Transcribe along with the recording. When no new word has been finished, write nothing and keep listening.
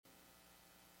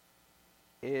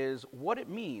is what it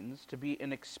means to be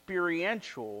an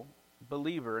experiential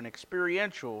believer.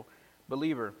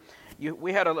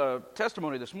 We had a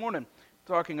testimony this morning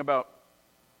talking about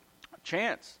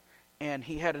Chance, and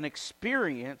he had an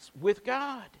experience with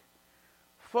God.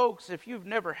 Folks, if you've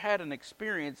never had an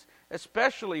experience,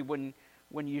 especially when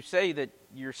you say that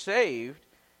you're saved,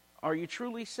 are you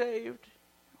truly saved?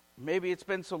 Maybe it's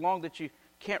been so long that you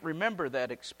can't remember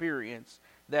that experience,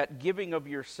 that giving of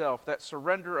yourself, that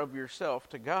surrender of yourself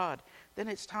to God. Then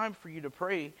it's time for you to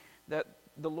pray that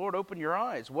the Lord open your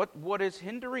eyes. What is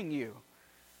hindering you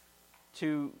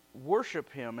to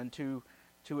worship Him and to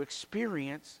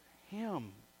experience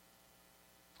Him?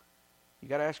 You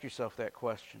got to ask yourself that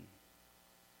question.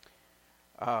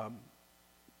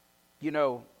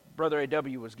 Brother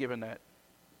A.W. was given that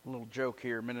little joke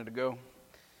here a minute ago,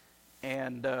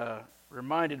 and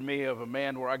reminded me of a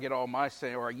man where I get all my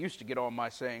sayings, or I used to get all my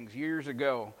sayings years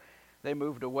ago. They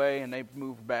moved away, and they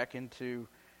moved back into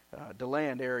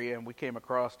DeLand area, and we came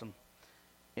across them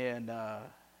in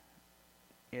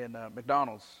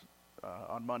McDonald's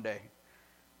on Monday.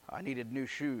 I needed new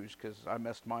shoes because I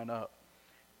messed mine up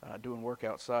doing work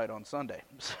outside on Sunday.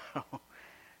 So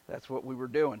that's what we were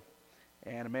doing.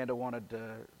 And Amanda wanted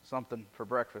something for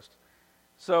breakfast.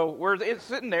 So we're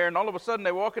sitting there, and all of a sudden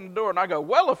they walk in the door, and I go,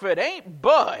 "Well, if it ain't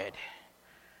Bud."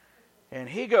 And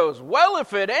he goes, "Well,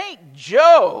 if it ain't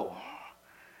Joe."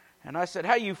 And I said,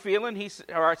 "How you feeling?"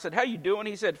 I said, "How you doing?"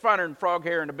 He said, "Finer than frog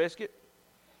hair and a biscuit."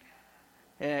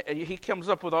 And he comes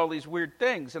up with all these weird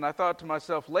things. And I thought to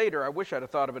myself later, I wish I'd have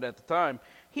thought of it at the time,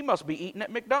 he must be eating at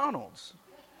McDonald's.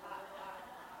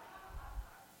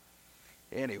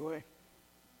 Anyway.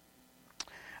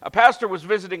 A pastor was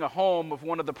visiting a home of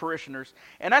one of the parishioners,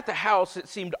 and at the house it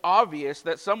seemed obvious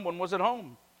that someone was at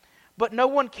home. But no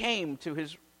one came to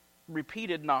his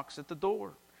repeated knocks at the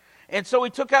door. And so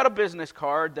he took out a business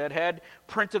card that had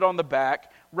printed on the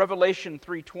back, Revelation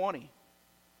 3:20.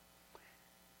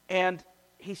 And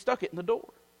he stuck it in the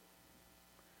door.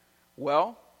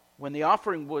 Well, when the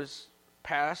offering was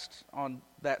passed on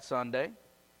that Sunday,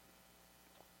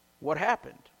 what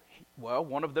happened? Well,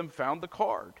 one of them found the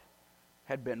card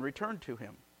had been returned to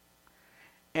him.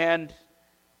 And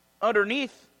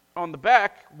underneath on the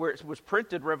back, where it was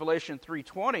printed Revelation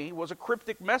 3:20, was a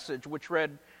cryptic message which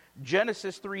read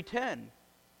Genesis 3:10.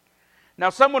 Now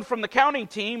someone from the counting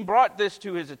team brought this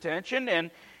to his attention,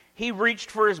 and he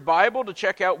reached for his Bible to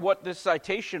check out what this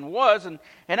citation was, and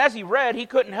as he read, he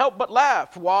couldn't help but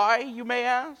laugh. Why, you may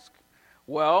ask?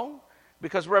 Well,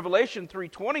 because Revelation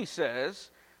 3:20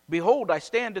 says, "Behold, I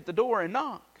stand at the door and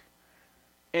knock."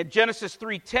 And Genesis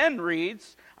 3:10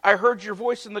 reads, "I heard your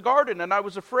voice in the garden, and I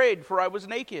was afraid, for I was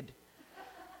naked."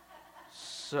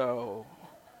 So,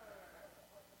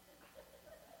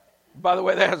 by the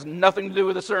way, that has nothing to do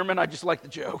with the sermon. I just like the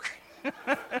joke.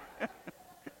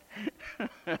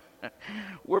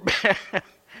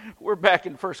 We're back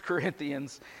in 1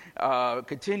 Corinthians,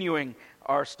 continuing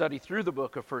our study through the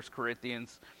book of 1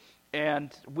 Corinthians.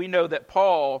 And we know that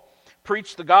Paul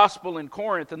preached the gospel in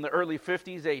Corinth in the early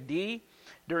 50s AD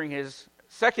during his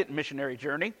second missionary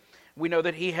journey. We know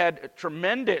that he had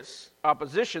tremendous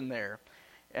opposition there,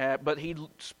 but he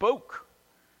spoke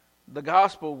the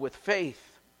gospel with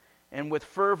faith and with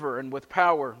fervor and with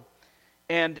power.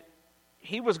 And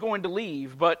he was going to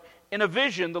leave, but in a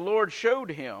vision the Lord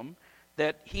showed him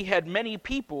that he had many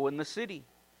people in the city.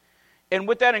 And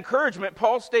with that encouragement,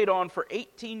 Paul stayed on for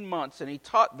 18 months, and he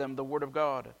taught them the Word of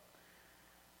God.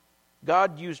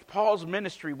 God used Paul's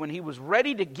ministry when he was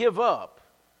ready to give up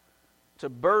to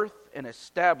birth and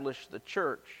establish the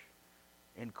church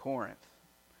in Corinth.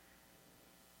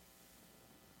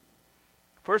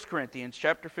 1 Corinthians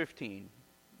chapter 15,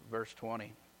 verse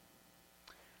 20.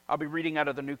 I'll be reading out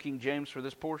of the New King James for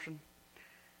this portion.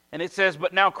 And it says,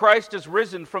 "But now Christ is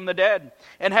risen from the dead,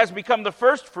 and has become the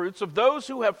firstfruits of those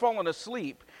who have fallen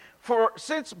asleep. For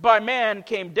since by man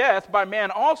came death, by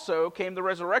man also came the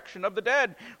resurrection of the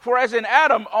dead. For as in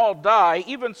Adam all die,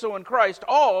 even so in Christ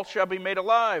all shall be made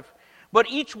alive. But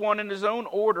each one in his own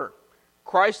order.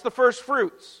 Christ the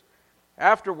firstfruits,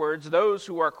 afterwards those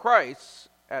who are Christ's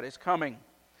at his coming.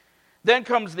 Then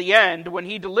comes the end, when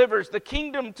he delivers the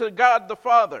kingdom to God the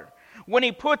Father, when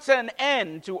he puts an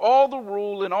end to all the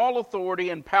rule and all authority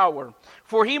and power.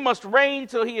 For he must reign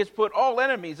till he has put all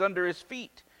enemies under his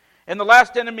feet. And the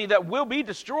last enemy that will be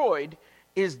destroyed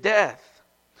is death.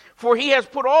 For he has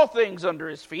put all things under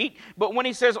his feet. But when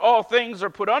he says all things are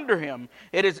put under him,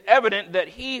 it is evident that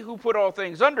he who put all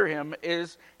things under him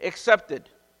is accepted.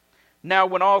 Now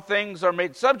when all things are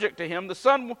made subject to him, the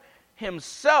Son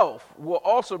himself will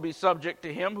also be subject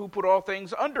to him who put all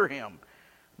things under him,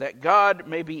 that God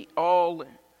may be all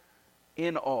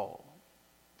in all.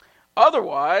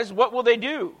 Otherwise, what will they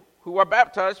do who are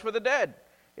baptized for the dead?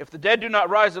 If the dead do not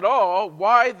rise at all,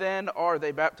 why then are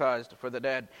they baptized for the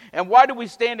dead? And why do we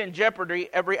stand in jeopardy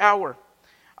every hour?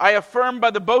 I affirm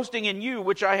by the boasting in you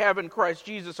which I have in Christ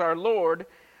Jesus our Lord,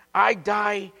 I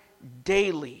die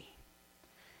daily.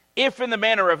 If in the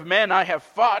manner of men I have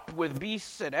fought with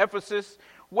beasts at Ephesus,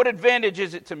 what advantage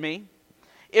is it to me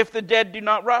if the dead do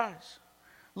not rise?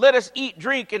 Let us eat,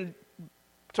 drink, and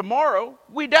tomorrow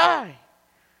we die.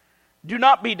 Do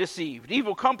not be deceived.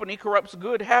 Evil company corrupts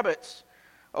good habits.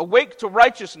 Awake to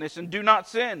righteousness and do not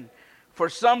sin, for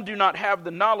some do not have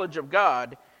the knowledge of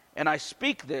God, and I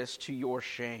speak this to your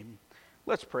shame.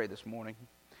 Let's pray this morning.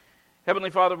 Heavenly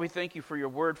Father, we thank you for your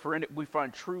word, for in it we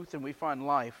find truth and we find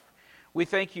life. We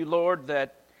thank you, Lord,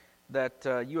 that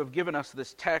you have given us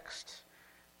this text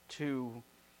to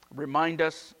remind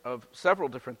us of several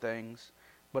different things,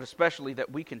 but especially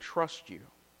that we can trust you.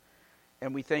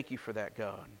 And we thank you for that,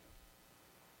 God.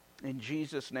 In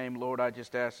Jesus' name, Lord, I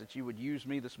just ask that you would use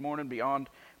me this morning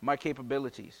beyond my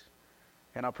capabilities.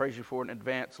 And I praise you for it in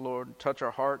advance, Lord. Touch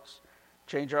our hearts,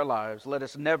 change our lives. Let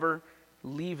us never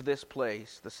leave this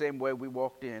place the same way we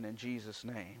walked in Jesus'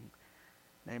 name.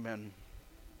 Amen.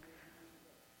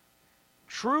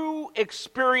 True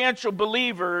experiential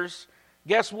believers,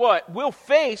 guess what? Will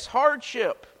face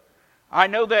hardship. I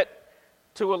know that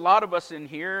to a lot of us in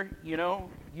here, you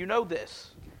know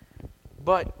this.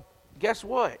 But guess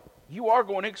what? You are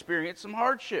going to experience some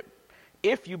hardship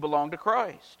if you belong to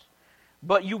Christ.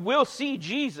 But you will see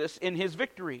Jesus in his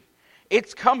victory.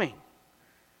 It's coming.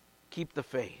 Keep the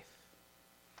faith.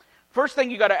 First thing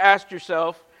you got to ask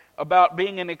yourself about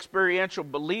being an experiential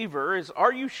believer is,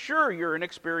 are you sure you're an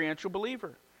experiential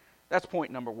believer? That's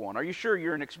point number one. Are you sure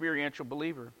you're an experiential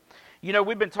believer? You know,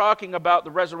 we've been talking about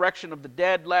the resurrection of the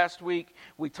dead last week.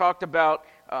 We talked about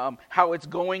how it's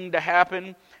going to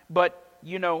happen. But,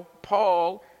 you know,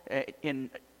 Paul,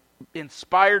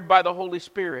 inspired by the Holy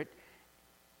Spirit,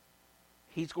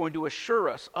 he's going to assure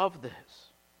us of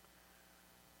this,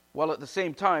 while at the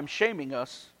same time shaming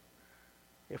us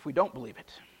if we don't believe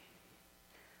it.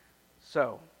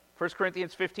 So, 1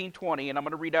 Corinthians 15:20, and I'm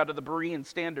going to read out of the Berean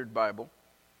Standard Bible,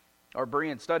 or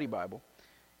Berean Study Bible.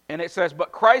 And it says,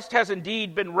 "But Christ has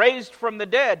indeed been raised from the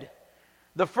dead,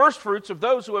 the firstfruits of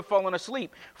those who have fallen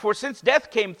asleep. For since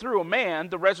death came through a man,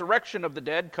 the resurrection of the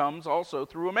dead comes also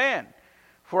through a man.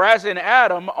 For as in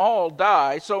Adam all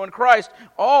die, so in Christ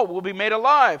all will be made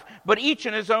alive, but each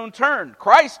in his own turn.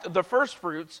 Christ the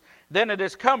firstfruits, then it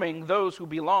is coming those who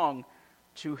belong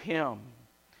to him."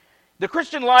 The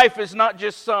Christian life is not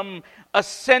just some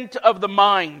assent of the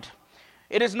mind.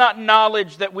 It is not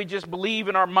knowledge that we just believe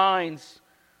in our minds,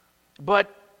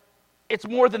 but it's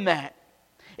more than that.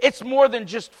 It's more than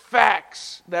just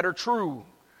facts that are true.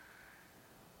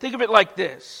 Think of it like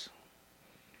this.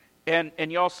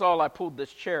 And y'all saw I pulled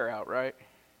this chair out, right?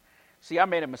 See, I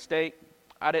made a mistake.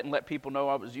 I didn't let people know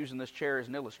I was using this chair as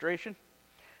an illustration.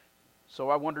 So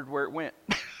I wondered where it went.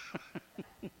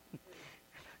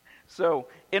 So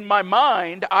in my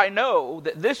mind, I know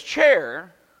that this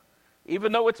chair,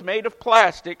 even though it's made of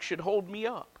plastic, should hold me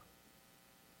up.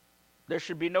 There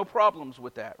should be no problems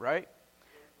with that, right?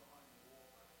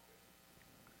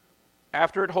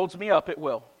 After it holds me up, it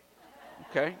will.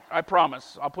 Okay? I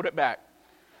promise. I'll put it back.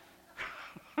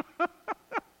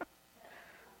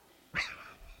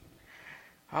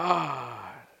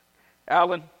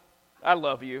 Alan, I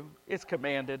love you. It's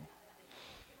commanded.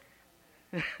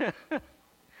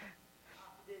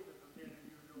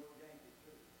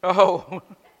 Oh.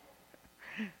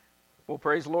 Well,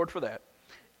 praise the Lord for that.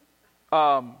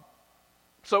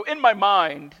 So in my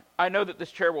mind, I know that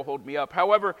this chair will hold me up.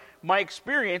 However, my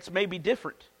experience may be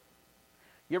different.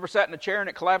 You ever sat in a chair and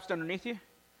it collapsed underneath you?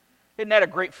 Isn't that a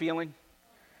great feeling?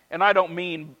 And I don't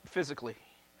mean physically.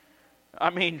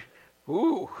 I mean,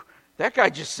 ooh, that guy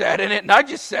just sat in it and I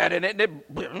just sat in it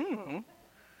and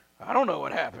I don't know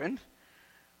what happened.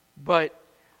 But,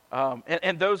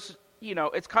 and those, you know,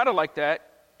 it's kind of like that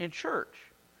in church.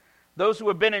 Those who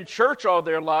have been in church all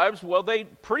their lives, well, they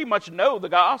pretty much know the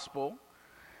gospel.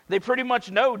 They pretty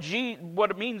much know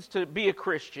what it means to be a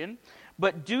Christian.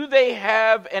 But do they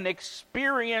have an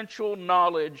experiential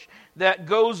knowledge that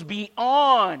goes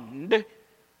beyond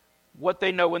what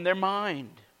they know in their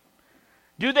mind?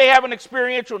 Do they have an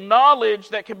experiential knowledge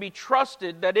that can be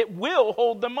trusted, that it will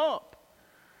hold them up?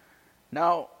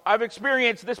 Now, I've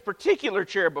experienced this particular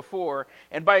chair before,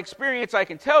 and by experience I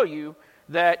can tell you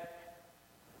that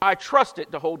I trust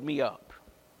it to hold me up.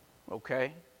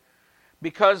 Okay?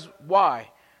 Because, why?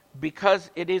 Because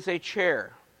it is a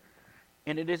chair.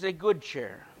 And it is a good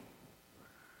chair.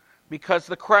 because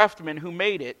the craftsman who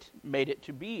made it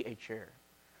to be a chair.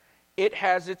 It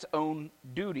has its own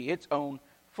duty, its own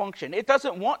function. It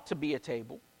doesn't want to be a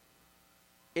table.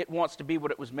 It wants to be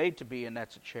what it was made to be, and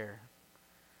that's a chair.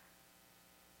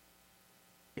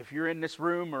 If you're in this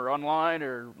room or online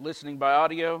or listening by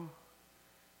audio,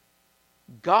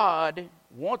 God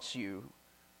wants you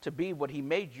to be what He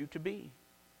made you to be.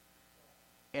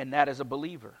 And that is a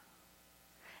believer.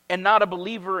 And not a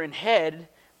believer in head,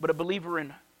 but a believer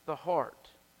in the heart,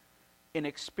 in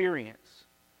experience.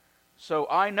 So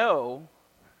I know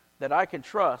that I can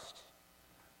trust,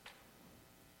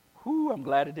 I'm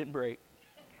glad it didn't break,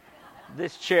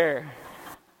 this chair.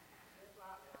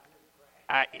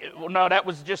 No, that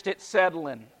was just it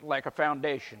settling like a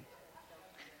foundation.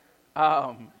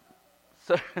 So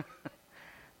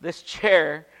this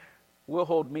chair will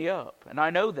hold me up, and I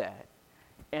know that.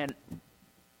 And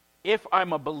if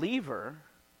I'm a believer,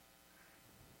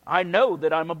 I know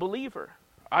that I'm a believer.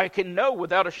 I can know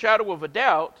without a shadow of a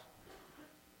doubt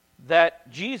that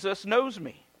Jesus knows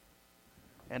me,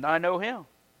 and I know Him.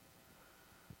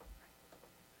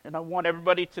 And I want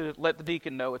everybody to let the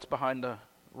deacon know it's behind the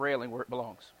railing where it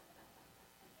belongs.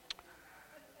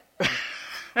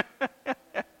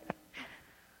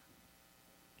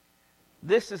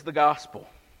 This is the gospel.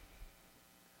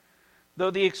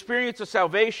 Though the experience of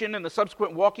salvation and the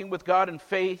subsequent walking with God in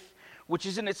faith, which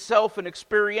is in itself an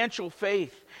experiential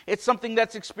faith, it's something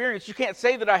that's experienced. You can't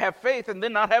say that I have faith and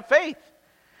then not have faith.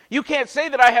 You can't say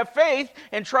that I have faith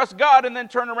and trust God and then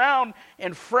turn around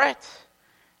and fret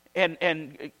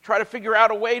and try to figure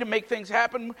out a way to make things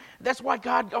happen. That's why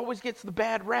God always gets the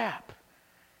bad rap.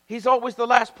 He's always the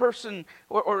last person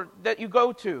or that you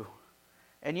go to.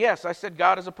 And yes, I said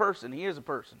God is a person. He is a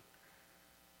person.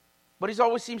 But He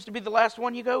always seems to be the last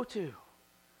one you go to,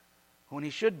 when He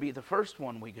should be the first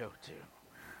one we go to.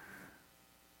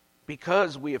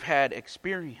 Because we have had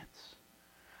experience.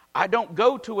 I don't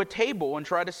go to a table and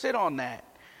try to sit on that.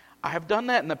 I have done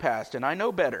that in the past, and I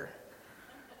know better.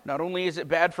 Not only is it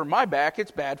bad for my back, it's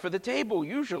bad for the table,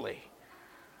 usually.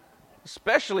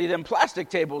 Especially them plastic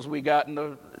tables we got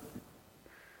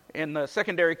in the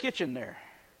secondary kitchen there.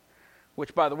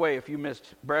 Which, by the way, if you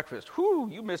missed breakfast,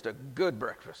 you missed a good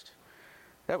breakfast.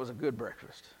 That was a good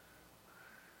breakfast.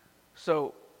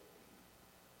 So,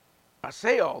 I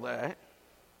say all that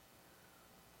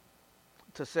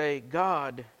to say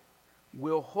God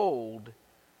will hold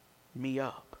me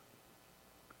up.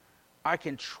 I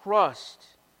can trust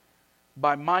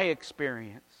by my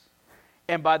experience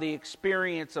and by the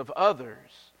experience of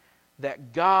others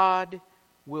that God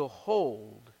will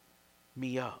hold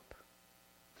me up.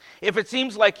 If it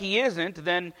seems like He isn't,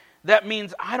 then that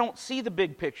means I don't see the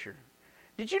big picture.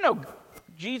 Did you know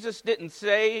Jesus didn't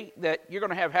say that you're going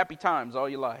to have happy times all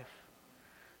your life?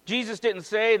 Jesus didn't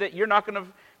say that you're not going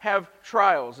to have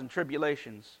trials and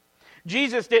tribulations.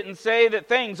 Jesus didn't say that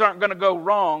things aren't going to go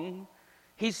wrong.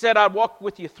 He said, I'd walk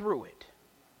with you through it.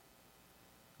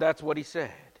 That's what He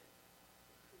said.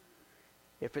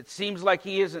 If it seems like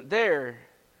He isn't there,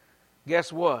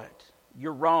 guess what?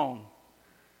 You're wrong.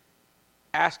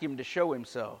 Ask Him to show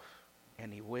Himself,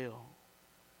 and He will.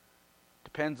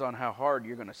 Depends on how hard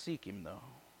you're going to seek Him, though.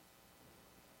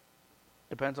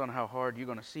 Depends on how hard you're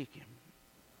going to seek Him.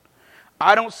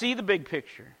 I don't see the big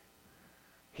picture.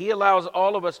 He allows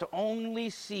all of us to only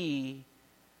see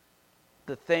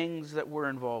the things that we're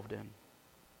involved in.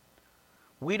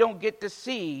 We don't get to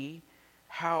see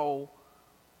how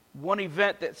one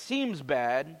event that seems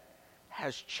bad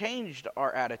has changed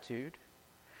our attitude,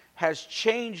 has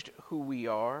changed who we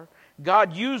are.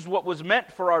 God used what was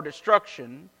meant for our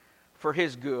destruction for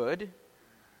His good.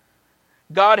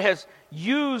 God has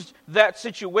used that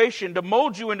situation to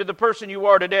mold you into the person you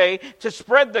are today, to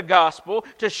spread the gospel,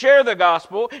 to share the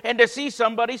gospel, and to see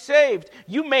somebody saved.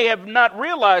 You may have not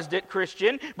realized it,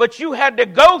 Christian, but you had to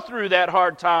go through that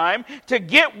hard time to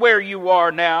get where you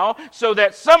are now so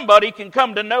that somebody can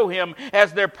come to know Him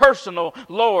as their personal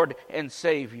Lord and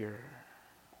Savior.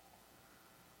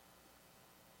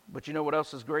 But you know what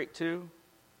else is great too?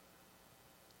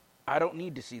 I don't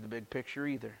need to see the big picture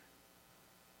either.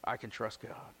 I can trust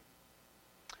God.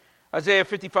 Isaiah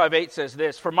 55:8 says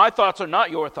this, "For my thoughts are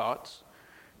not your thoughts,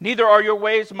 neither are your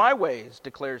ways my ways,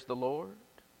 declares the Lord.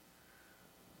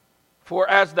 For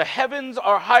as the heavens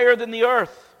are higher than the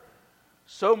earth,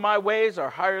 so my ways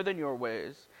are higher than your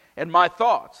ways, and my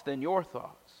thoughts than your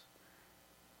thoughts."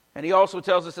 And he also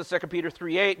tells us in 2 Peter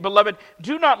 3:8, "Beloved,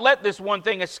 do not let this one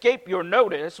thing escape your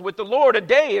notice. With the Lord, a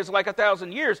day is like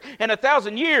 1,000 years, and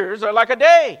 1,000 years are like a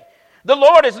day. The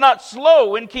Lord is not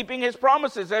slow in keeping His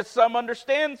promises, as some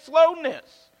understand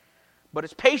slowness, but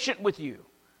is patient with you,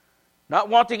 not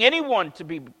wanting anyone to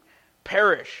be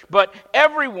perish, but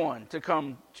everyone to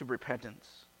come to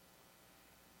repentance.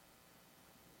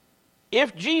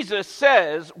 If Jesus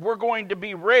says we're going to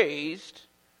be raised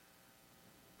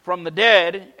from the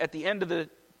dead at the end of the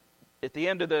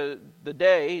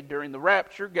day during the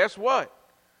rapture, guess what?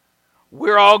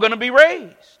 We're all going to be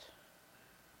raised.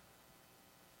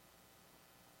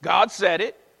 God said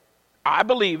it, I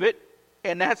believe it,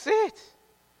 and that's it.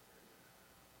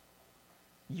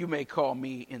 You may call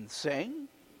me insane,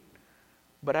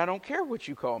 but I don't care what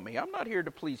you call me. I'm not here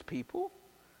to please people.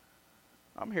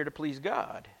 I'm here to please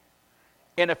God.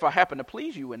 And if I happen to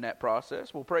please you in that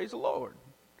process, well, praise the Lord.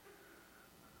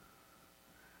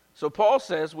 So Paul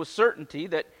says with certainty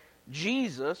that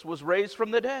Jesus was raised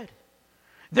from the dead.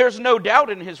 There's no doubt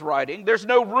in his writing. There's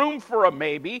no room for a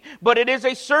maybe, but it is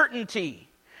a certainty.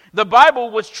 The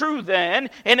Bible was true then,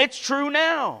 and it's true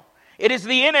now. It is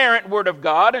the inerrant Word of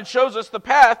God and shows us the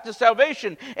path to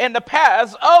salvation and the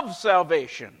paths of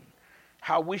salvation,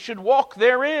 how we should walk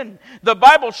therein. The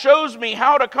Bible shows me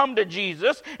how to come to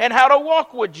Jesus and how to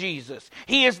walk with Jesus.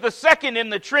 He is the second in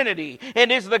the Trinity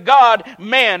and is the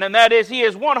God-man, and that is, He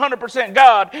is 100%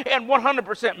 God and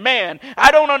 100% man. I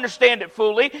don't understand it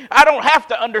fully. I don't have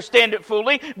to understand it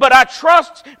fully, but I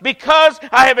trust because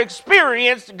I have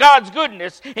experienced God's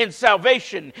goodness in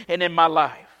salvation and in my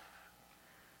life.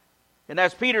 And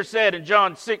as Peter said in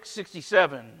John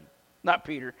 6:67, not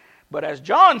Peter, but as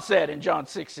John said in John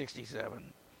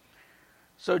 6:67,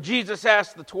 so Jesus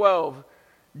asked the 12,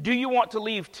 do you want to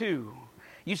leave too?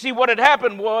 You see, what had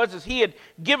happened was he had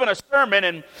given a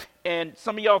sermon, and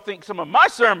some of y'all think some of my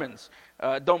sermons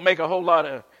don't make a whole lot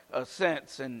of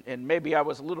sense, and maybe I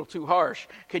was a little too harsh.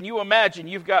 Can you imagine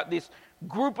you've got this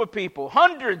group of people,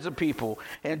 hundreds of people,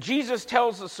 and Jesus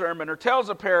tells a sermon or tells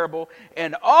a parable,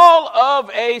 and all of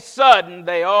a sudden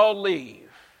they all leave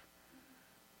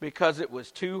because it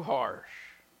was too harsh.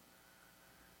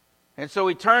 And so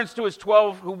he turns to his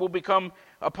 12 who will become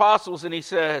apostles and he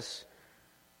says,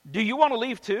 do you want to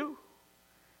leave too?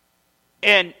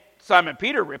 And Simon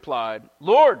Peter replied,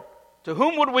 Lord, to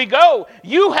whom would we go?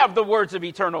 You have the words of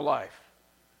eternal life.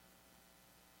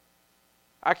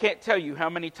 I can't tell you how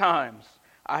many times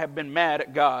I have been mad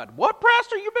at God. What,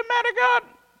 pastor, you've been mad at God?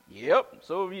 Yep,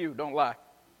 so have you. Don't lie.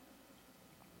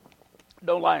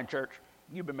 Don't lie in church.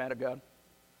 You've been mad at God.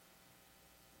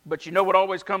 But you know what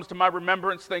always comes to my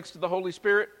remembrance thanks to the Holy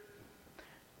Spirit?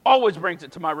 Always brings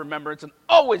it to my remembrance and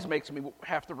always makes me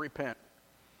have to repent.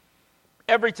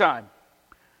 Every time.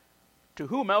 To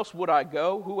whom else would I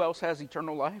go? Who else has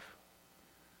eternal life?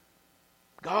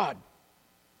 God.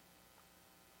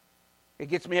 It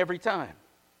gets me every time.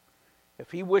 If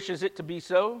He wishes it to be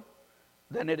so,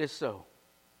 then it is so.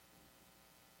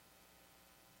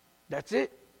 That's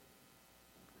it.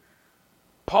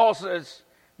 Paul says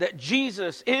that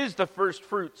Jesus is the first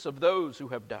fruits of those who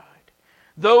have died,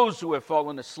 those who have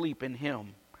fallen asleep in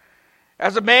Him.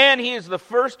 As a man, He is the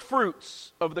first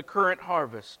fruits of the current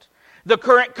harvest, the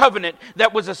current covenant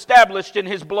that was established in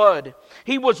His blood.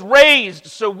 He was raised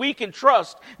so we can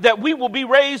trust that we will be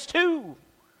raised too.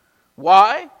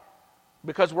 Why?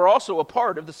 Because we're also a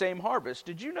part of the same harvest.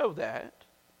 Did you know that?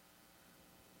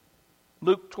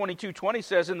 Luke 22:20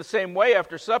 says, in the same way,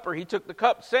 after supper, He took the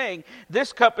cup, saying,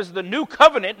 this cup is the new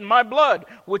covenant in my blood,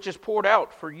 which is poured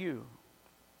out for you.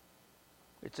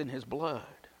 It's in His blood.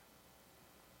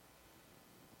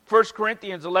 1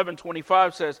 Corinthians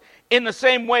 11:25 says, in the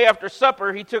same way, after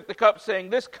supper, He took the cup, saying,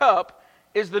 this cup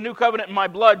is the new covenant in my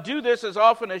blood. Do this as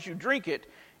often as you drink it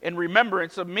in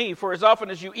remembrance of me. For as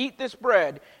often as you eat this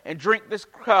bread and drink this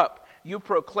cup, you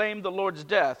proclaim the Lord's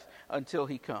death until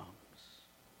He comes.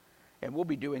 And we'll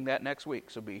be doing that next week,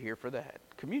 so be here for that.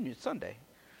 Communion Sunday.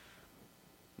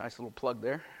 Nice little plug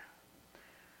there.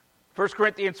 1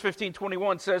 Corinthians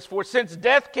 15:21 says, for since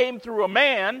death came through a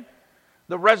man,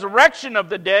 the resurrection of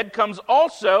the dead comes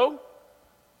also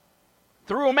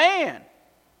through a man.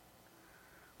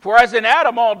 For as in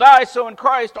Adam all die, so in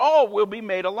Christ all will be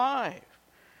made alive.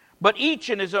 But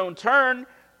each in his own turn,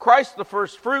 Christ the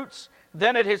first fruits,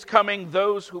 then at His coming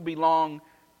those who belong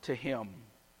to Him.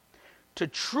 To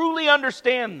truly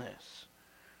understand this,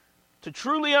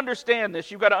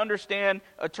 you've got to understand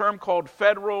a term called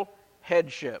federal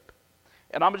headship.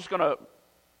 And I'm just going to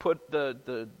put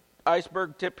the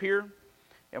iceberg tip here,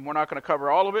 and we're not going to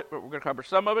cover all of it, but we're going to cover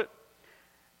some of it.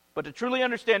 But to truly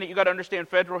understand it, you've got to understand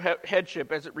federal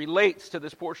headship as it relates to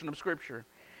this portion of Scripture.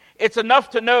 It's enough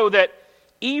to know that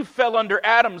Eve fell under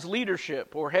Adam's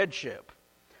leadership or headship.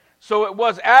 So it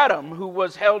was Adam who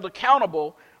was held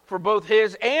accountable for both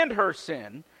his and her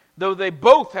sin, though they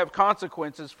both have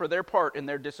consequences for their part in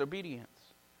their disobedience.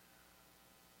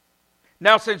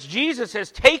 Now, since Jesus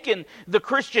has taken the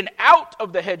Christian out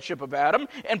of the headship of Adam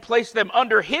and placed them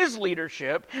under his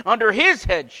leadership, under his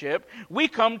headship, we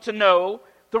come to know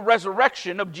the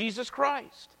resurrection of Jesus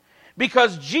Christ.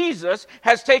 Because Jesus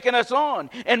has taken us on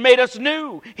and made us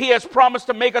new. He has promised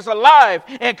to make us alive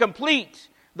and complete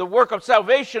the work of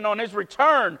salvation on his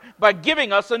return by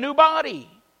giving us a new body.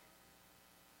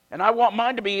 And I want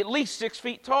mine to be at least 6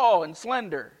 feet tall and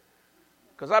slender.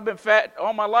 Because I've been fat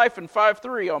all my life and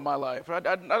 5'3" all my life.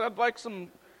 I'd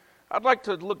like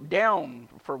to look down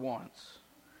for once.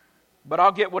 But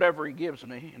I'll get whatever he gives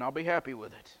me, and I'll be happy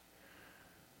with it.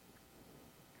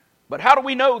 But how do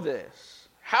we know this?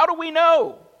 How do we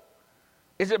know?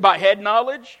 Is it by head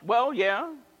knowledge? Well,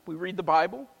 yeah, we read the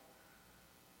Bible.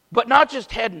 But not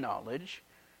just head knowledge,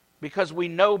 because we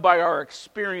know by our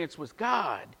experience with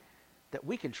God that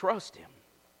we can trust him.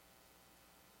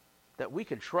 That we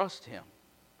can trust him.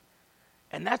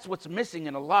 And that's what's missing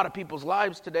in a lot of people's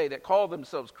lives today that call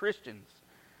themselves Christians.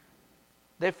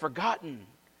 They've forgotten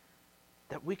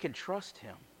that we can trust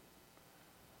him.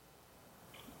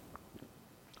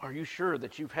 Are you sure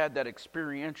that you've had that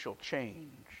experiential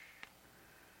change?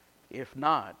 If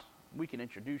not, we can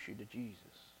introduce you to Jesus.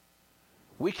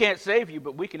 We can't save you,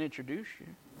 but we can introduce you.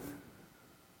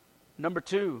 Number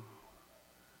 2,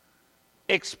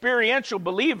 experiential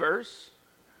believers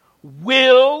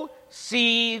will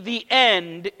see the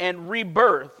end and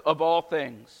rebirth of all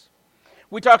things.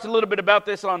 We talked a little bit about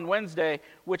this on Wednesday,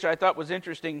 which I thought was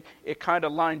interesting. It kind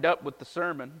of lined up with the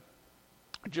sermon.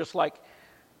 Just like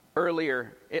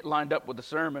earlier, it lined up with the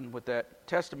sermon with that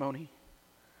testimony.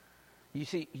 You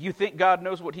see, you think God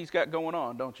knows what he's got going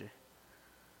on, don't you?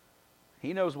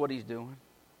 He knows what he's doing.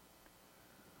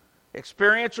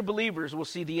 Experiential believers will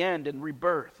see the end and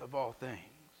rebirth of all things.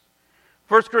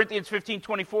 1 Corinthians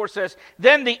 15:24 says,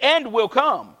 "Then the end will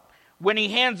come when he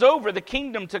hands over the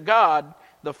kingdom to God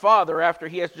the Father after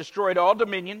he has destroyed all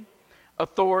dominion,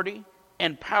 authority,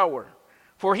 and power.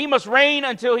 For he must reign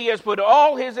until he has put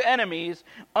all his enemies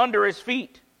under his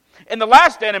feet. And the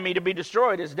last enemy to be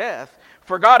destroyed is death,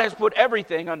 for God has put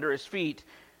everything under his feet."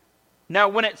 Now,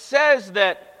 when it says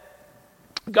that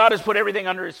God has put everything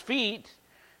under his feet,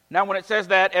 now when it says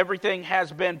that everything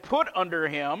has been put under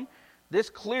him, this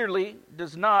clearly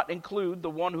does not include the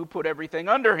one who put everything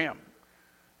under him,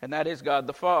 and that is God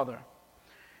the Father.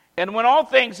 And when all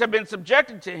things have been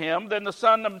subjected to him, then the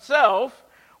Son himself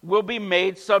will be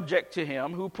made subject to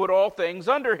him who put all things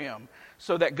under him,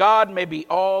 so that God may be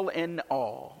all in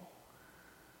all.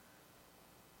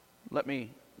 Let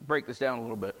me break this down a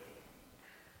little bit.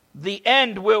 The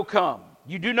end will come.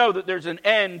 You do know that there's an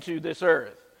end to this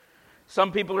earth.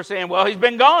 Some people are saying, well, he's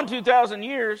been gone 2,000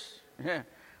 years.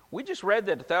 We just read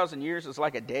that 1,000 years is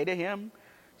like a day to him.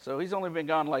 So he's only been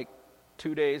gone like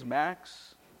 2 days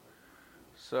max.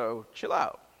 So chill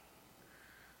out.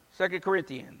 2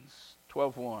 Corinthians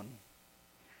 12:1.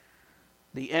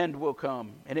 The end will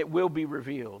come and it will be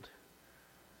revealed.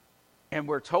 And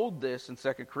we're told this in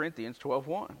 2 Corinthians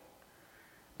 12:1.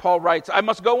 Paul writes, "I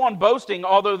must go on boasting,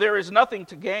 although there is nothing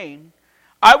to gain.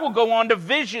 I will go on to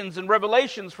visions and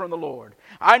revelations from the Lord.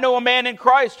 I know a man in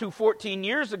Christ who 14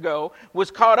 years ago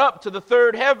was caught up to the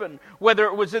third heaven. Whether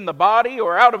it was in the body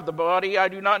or out of the body, I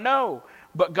do not know.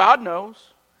 But God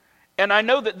knows. And I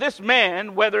know that this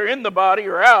man, whether in the body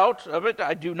or out of it,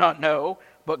 I do not know,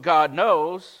 but God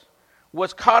knows,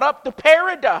 was caught up to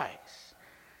paradise.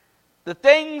 The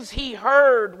things he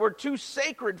heard were too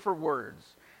sacred for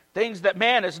words, things that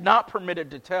man is not permitted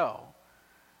to tell.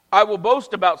 I will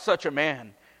boast about such a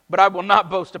man, but I will not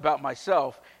boast about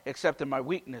myself, except in my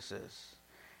weaknesses.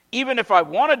 Even if I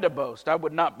wanted to boast, I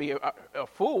would not be a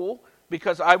fool,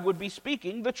 because I would be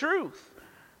speaking the truth.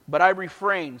 But I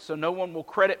refrain, so no one will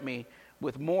credit me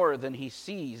with more than he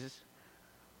sees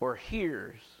or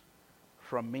hears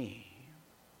from me."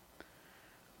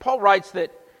 Paul writes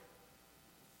that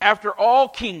after all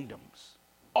kingdoms,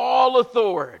 all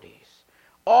authorities,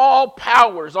 all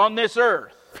powers on this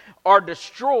earth are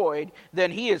destroyed,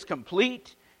 then he is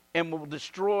complete and will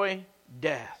destroy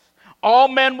death. All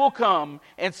men will come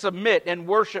and submit and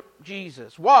worship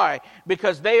Jesus. Why?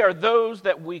 Because they are those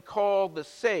that we call the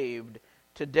saved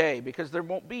today, because there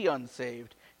won't be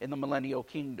unsaved in the millennial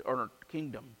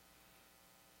kingdom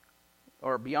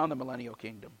or beyond the millennial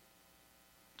kingdom.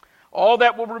 All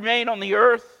that will remain on the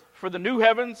earth for the new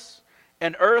heavens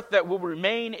and earth that will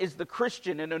remain is the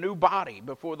Christian in a new body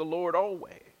before the Lord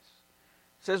always.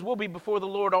 It says we'll be before the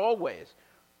Lord always.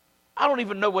 I don't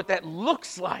even know what that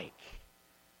looks like.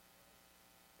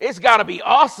 It's got to be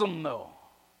awesome, though.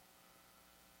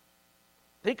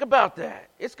 Think about that.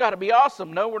 It's got to be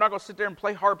awesome. No, we're not going to sit there and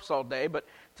play harps all day, but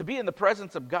to be in the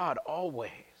presence of God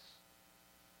always.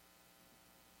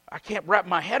 I can't wrap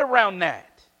my head around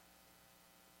that.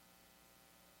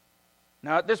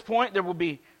 Now at this point, there will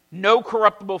be no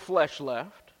corruptible flesh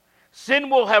left. Sin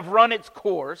will have run its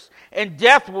course, and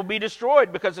death will be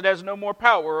destroyed because it has no more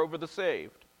power over the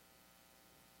saved.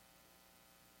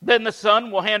 Then the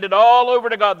Son will hand it all over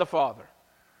to God the Father.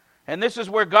 And this is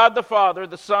where God the Father,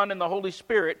 the Son, and the Holy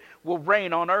Spirit will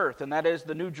reign on earth, and that is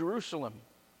the New Jerusalem.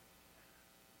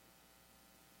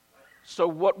 So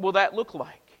what will that look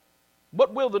like?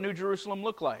 What will the New Jerusalem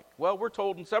look like? Well, we're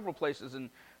told in several places in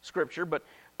Scripture, but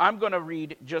I'm going to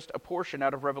read just a portion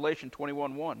out of Revelation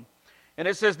 21:1. And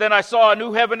it says, "Then I saw a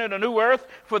new heaven and a new earth,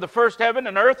 for the first heaven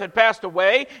and earth had passed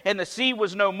away, and the sea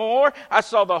was no more. I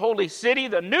saw the holy city,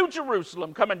 the New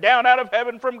Jerusalem, coming down out of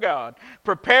heaven from God,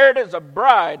 prepared as a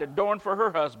bride adorned for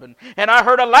her husband. And I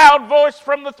heard a loud voice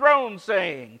from the throne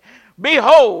saying,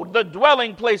 'Behold, the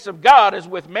dwelling place of God is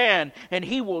with man, and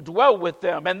he will dwell with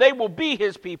them, and they will be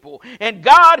his people. And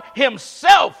God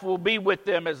himself will be with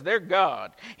them as their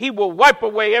God. He will wipe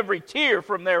away every tear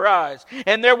from their eyes,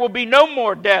 and there will be no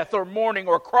more death or mourning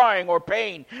or crying or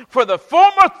pain, for the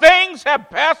former things have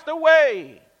passed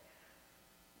away.'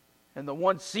 And the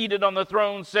one seated on the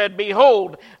throne said,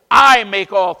 'Behold, I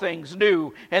make all things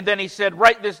new.' And then he said,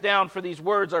 'Write this down, for these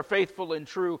words are faithful and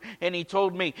true.' And he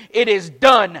told me, 'It is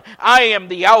done. I am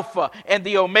the Alpha and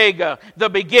the Omega, the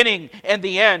beginning and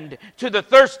the end. To the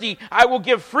thirsty I will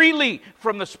give freely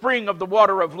from the spring of the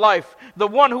water of life. The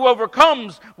one who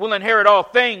overcomes will inherit all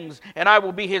things, and I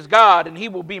will be his God, and he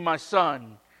will be my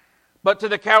son. But to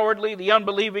the cowardly, the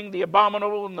unbelieving, the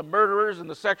abominable, and the murderers, and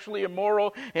the sexually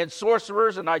immoral, and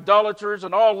sorcerers, and idolaters,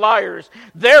 and all liars,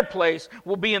 their place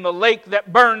will be in the lake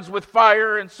that burns with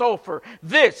fire and sulfur.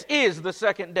 This is the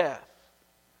second death.'"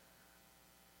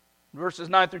 Verses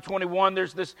 9 through 21,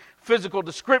 there's this physical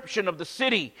description of the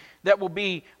city that will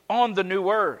be on the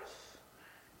new earth.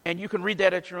 And you can read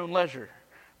that at your own leisure.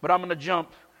 But I'm going to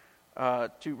jump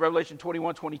to Revelation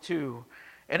 21:22.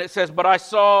 And it says, "But I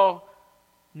saw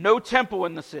no temple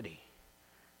in the city,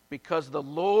 because the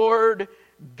Lord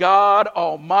God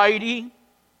Almighty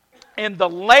and the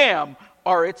Lamb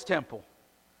are its temple."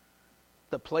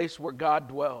 The place where God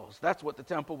dwells. That's what the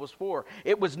temple was for.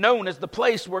 It was known as the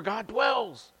place where God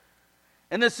dwells.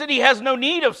 And the city has no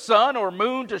need of sun or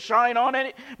moon to shine on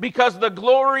it, because the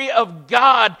glory of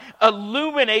God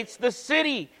illuminates the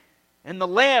city, and the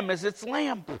Lamb is its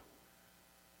lamp.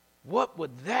 What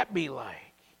would that be like?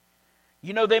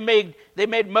 You know, they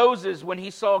made Moses when he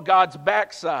saw God's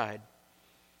backside.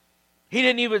 He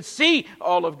didn't even see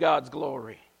all of God's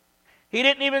glory. He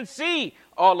didn't even see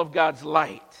all of God's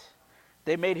light.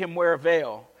 They made him wear a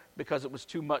veil because it was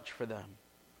too much for them.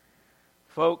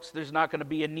 Folks, there's not going to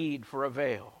be a need for a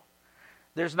veil.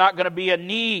 There's not going to be a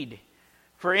need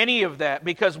for any of that,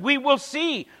 because we will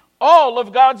see all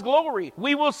of God's glory.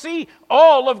 We will see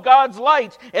all of God's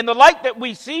light. And the light that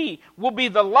we see will be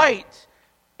the light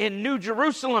in New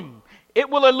Jerusalem. It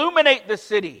will illuminate the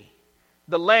city.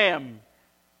 The Lamb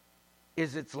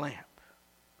is its lamp.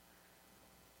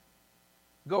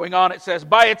 Going on, it says,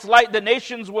 "By its light the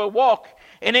nations will walk,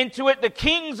 and into it the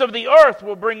kings of the earth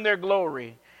will bring their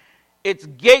glory. Its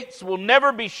gates will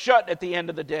never be shut at the end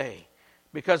of the day,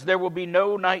 because there will be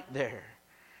no night there.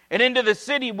 And into the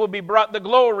city will be brought the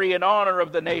glory and honor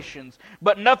of the nations.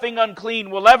 But nothing unclean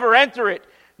will ever enter it,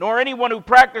 nor anyone who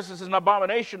practices an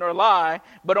abomination or lie,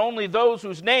 but only those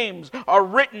whose names are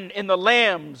written in the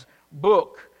Lamb's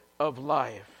book of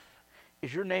life."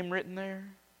 Is your name written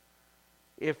there?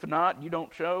 If not, you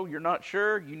don't show, you're not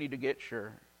sure, you need to get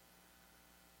sure.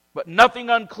 But nothing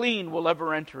unclean will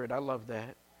ever enter it. I love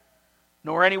that.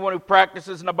 Nor anyone who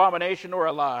practices an abomination or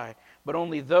a lie, but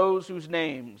only those whose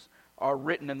names are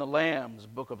written in the Lamb's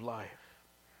book of life.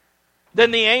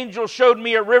 Then the angel showed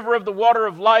me a river of the water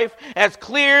of life, as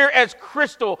clear as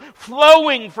crystal,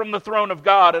 flowing from the throne of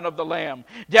God and of the Lamb,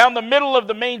 down the middle of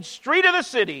the main street of the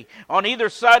city, on either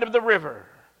side of the river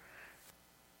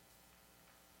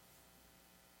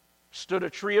stood a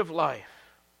tree of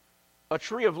life. A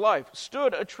tree of life.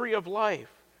 Stood a tree of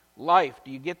life. Life.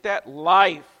 Do you get that?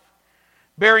 Life.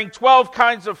 Bearing 12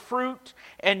 kinds of fruit,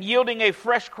 and yielding a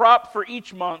fresh crop for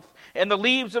each month. And the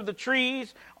leaves of the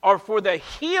trees are for the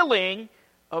healing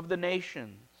of the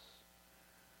nations.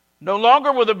 No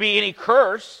longer will there be any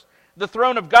curse. The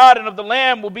throne of God and of the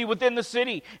Lamb will be within the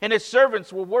city, and his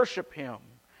servants will worship him.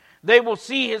 They will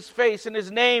see his face, and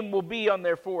his name will be on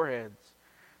their foreheads.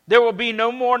 There will be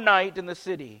no more night in the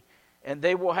city, and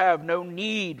they will have no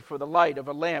need for the light of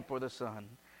a lamp or the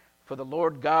sun. For the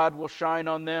Lord God will shine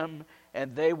on them,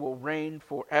 and they will reign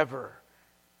forever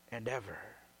and ever.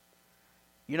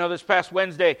 You know, this past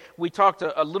Wednesday, we talked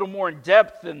a little more in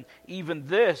depth than even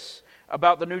this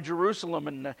about the New Jerusalem,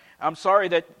 and I'm sorry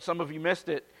that some of you missed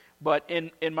it, but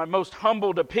in my most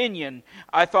humbled opinion,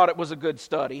 I thought it was a good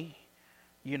study.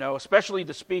 You know, especially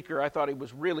the speaker, I thought he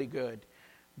was really good,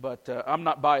 but I'm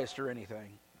not biased or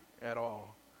anything at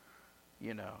all.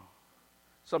 You know,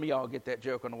 some of y'all get that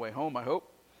joke on the way home, I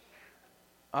hope.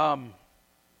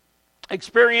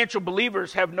 Experiential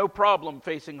believers have no problem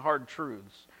facing hard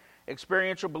truths.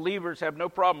 Experiential believers have no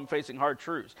problem facing hard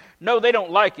truths. No, they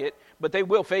don't like it, but they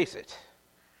will face it.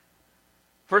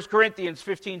 1 Corinthians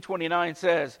 15:29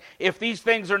 says, "If these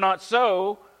things are not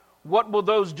so, what will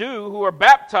those do who are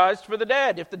baptized for the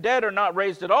dead? If the dead are not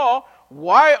raised at all,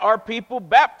 why are people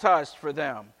baptized for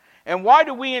them? And why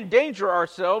do we endanger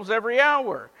ourselves every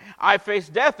hour? I face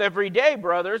death every day,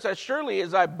 brothers, as surely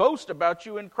as I boast about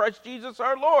you in Christ Jesus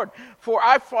our Lord. For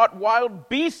I fought wild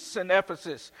beasts in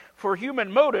Ephesus. For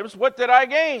human motives, what did I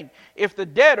gain? If the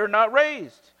dead are not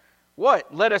raised.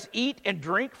 What? Let us eat and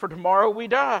drink, for tomorrow we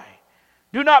die.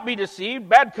 Do not be deceived.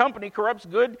 Bad company corrupts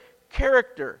good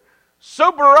character.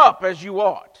 Sober up as you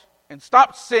ought, and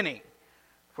stop sinning.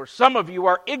 For some of you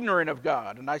are ignorant of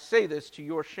God, and I say this to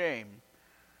your shame."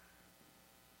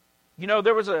 You know,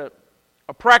 there was a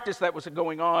practice that was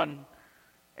going on,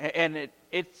 and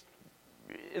it's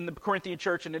in the Corinthian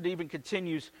church, and it even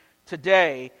continues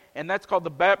today, and that's called the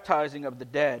baptizing of the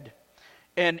dead.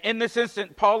 And in this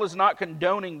instant, Paul is not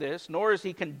condoning this, nor is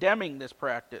he condemning this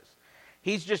practice.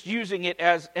 He's just using it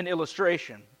as an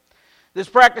illustration. This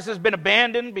practice has been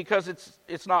abandoned because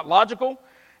it's not logical,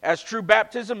 as true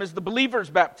baptism is the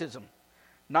believer's baptism,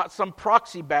 not some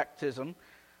proxy baptism.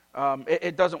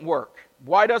 It doesn't work.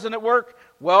 Why doesn't it work?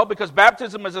 Well, because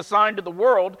baptism is a sign to the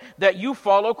world that you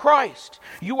follow Christ.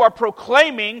 You are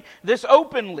proclaiming this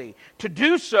openly. To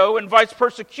do so invites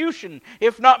persecution,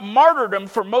 if not martyrdom,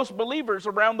 for most believers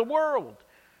around the world.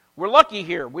 We're lucky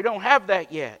here. We don't have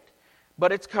that yet,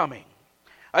 but it's coming.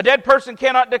 A dead person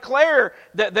cannot declare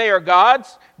that they are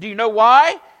God's. Do you know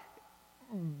why?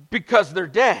 Because they're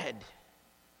dead,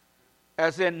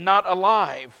 as in not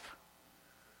alive.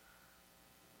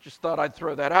 Just thought I'd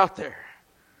throw that out there.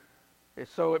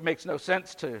 So it makes no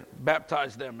sense to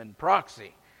baptize them in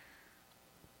proxy.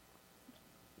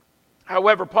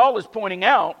 However, Paul is pointing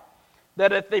out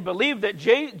that if they believe that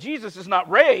Jesus is not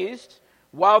raised,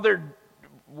 while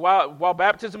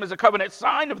baptism is a covenant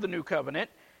sign of the new covenant,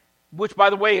 which, by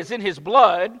the way, is in his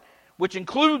blood, which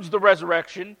includes the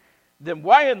resurrection, then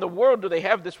why in the world do they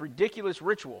have this ridiculous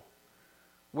ritual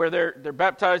where they're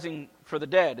baptizing for the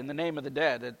dead, in the name of the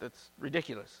dead? That's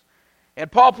ridiculous.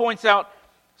 And Paul points out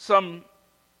some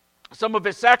of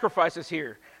his sacrifices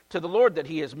here to the Lord that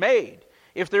he has made.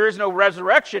 If there is no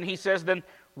resurrection, he says, then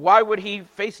why would he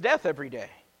face death every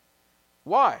day?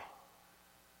 Why?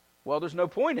 Well, there's no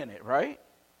point in it, right?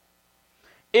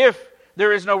 If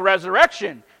there is no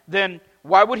resurrection, then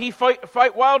why would he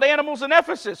fight wild animals in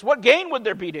Ephesus? What gain would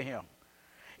there be to him?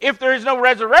 If there is no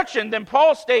resurrection, then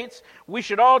Paul states we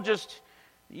should all just,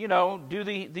 do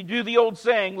the old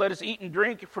saying, let us eat and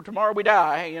drink, for tomorrow we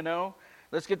die,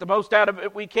 Let's get the most out of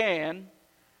it we can.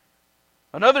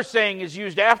 Another saying is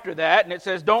used after that, and it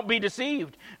says, don't be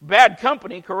deceived. Bad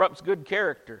company corrupts good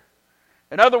character.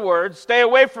 In other words, stay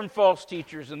away from false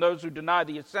teachers and those who deny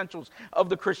the essentials of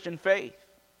the Christian faith.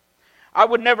 I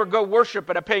would never go worship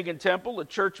at a pagan temple, a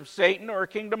church of Satan, or a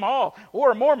kingdom hall,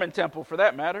 or a Mormon temple for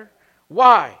that matter.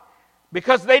 Why?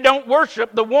 Because they don't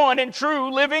worship the one and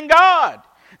true living God.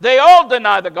 They all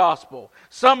deny the gospel.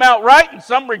 Some outright and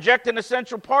some reject an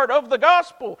essential part of the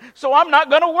gospel. So I'm not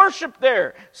going to worship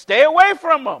there. Stay away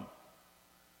from them.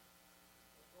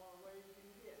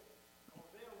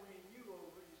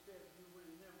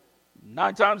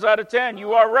 9 times out of 10,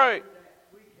 you are right.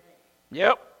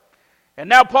 Yep. And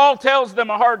now Paul tells them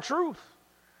a hard truth.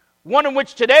 One in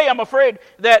which today I'm afraid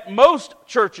that most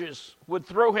churches would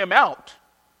throw him out.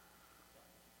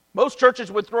 Most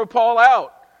churches would throw Paul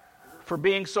out for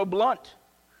being so blunt.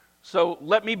 So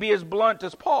let me be as blunt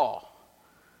as Paul.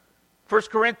 1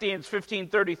 Corinthians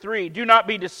 15:33, do not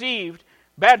be deceived.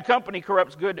 Bad company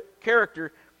corrupts good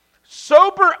character.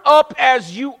 Sober up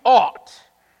as you ought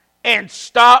and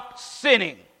stop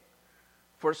sinning.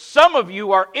 For some of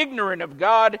you are ignorant of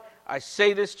God. I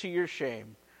say this to your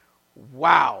shame.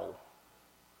 Wow.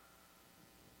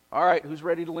 All right, who's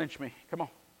ready to lynch me? Come on.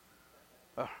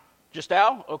 Just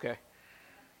Al? Okay.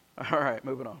 All right,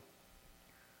 moving on.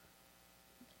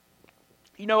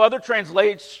 Other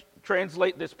translate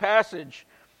this passage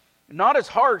not as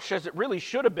harsh as it really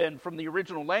should have been from the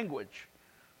original language.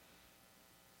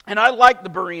 And I like the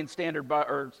Berean Standard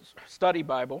Study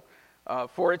Bible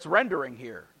for its rendering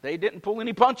here. They didn't pull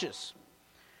any punches.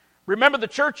 Remember the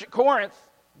church at Corinth.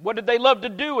 What did they love to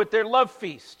do at their love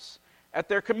feasts, at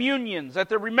their communions, at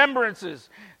their remembrances?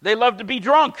 They loved to be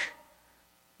drunk.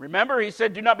 Remember, he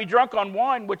said, do not be drunk on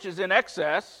wine, which is in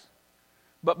excess,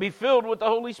 but be filled with the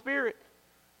Holy Spirit.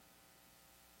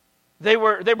 They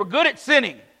were good at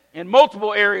sinning in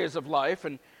multiple areas of life,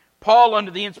 and Paul,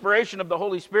 under the inspiration of the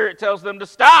Holy Spirit, tells them to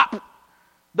stop.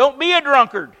 Don't be a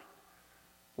drunkard.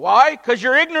 Why? Because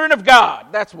you're ignorant of God.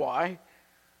 That's why.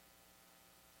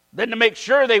 Then to make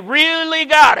sure they really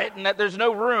got it and that there's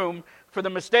no room for the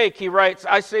mistake, he writes,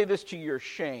 I say this to your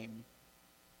shame.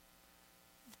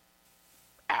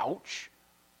 Ouch.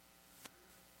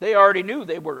 They already knew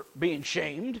they were being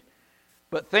shamed.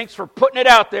 But thanks for putting it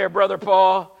out there, Brother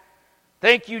Paul.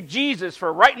 Thank you, Jesus,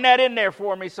 for writing that in there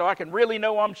for me so I can really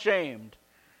know I'm shamed.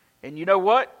 And you know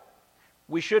what?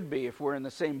 We should be if we're in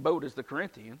the same boat as the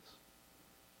Corinthians.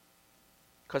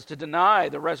 Because to deny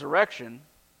the resurrection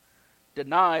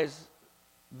denies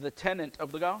the tenet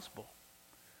of the gospel.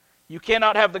 You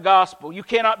cannot have the gospel, you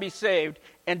cannot be saved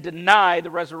and deny the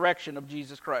resurrection of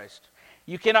Jesus Christ.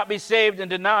 You cannot be saved and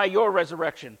deny your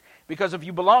resurrection. Because if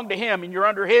you belong to Him and you're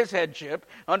under His headship,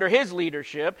 under His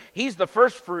leadership, He's the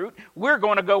first fruit, we're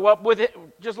going to go up with it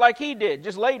just like He did,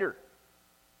 just later.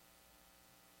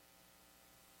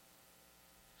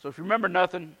 So if you remember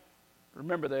nothing,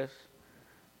 remember this.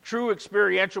 True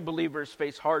experiential believers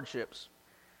face hardships.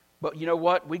 But you know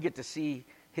what? We get to see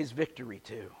His victory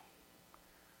too.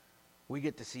 We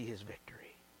get to see His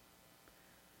victory.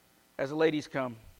 As the ladies come.